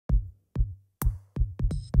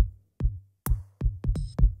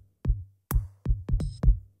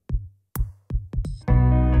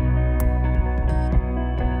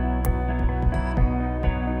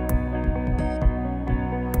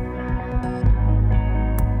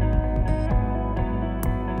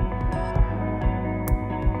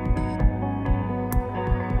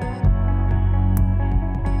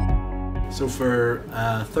So for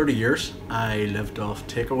 30 years I lived off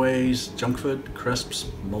takeaways, junk food, crisps,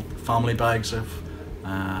 family bags of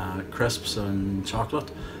crisps and chocolate,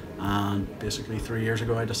 and basically 3 years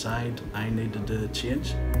ago I decided I needed to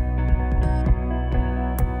change.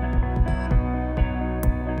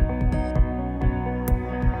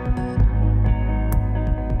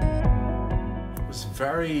 It was a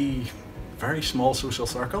very small social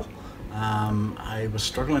circle. I was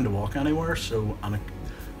struggling to walk anywhere, so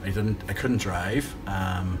I couldn't drive.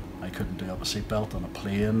 I couldn't do up a seatbelt on a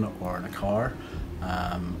plane or in a car.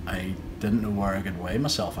 I didn't know where I could weigh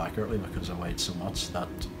myself accurately because I weighed so much that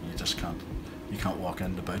you can't walk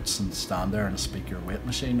into Boots and stand there and speak your weight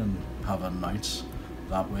machine and have an ounce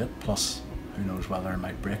that weight, plus who knows whether I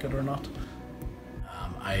might break it or not.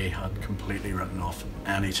 I had completely written off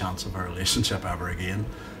any chance of a relationship ever again.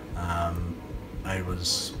 I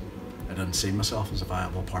didn't see myself as a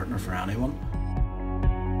viable partner for anyone.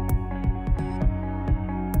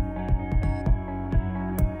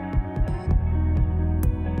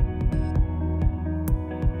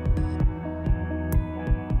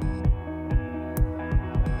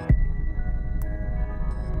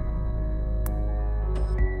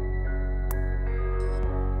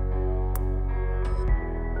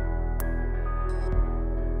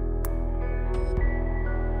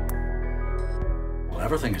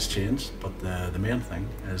 Everything has changed, but the main thing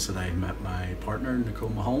is that I met my partner, Nicole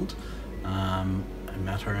Mahoned. I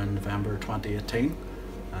met her in November 2018.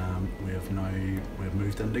 We've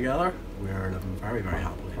moved in together. We're living very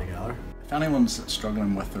happily together. If anyone's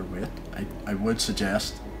struggling with their weight, I would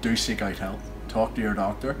suggest do seek out help. Talk to your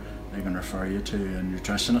doctor. They can refer you to a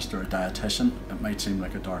nutritionist or a dietitian. It might seem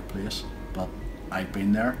like a dark place, but I've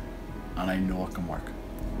been there and I know it can work.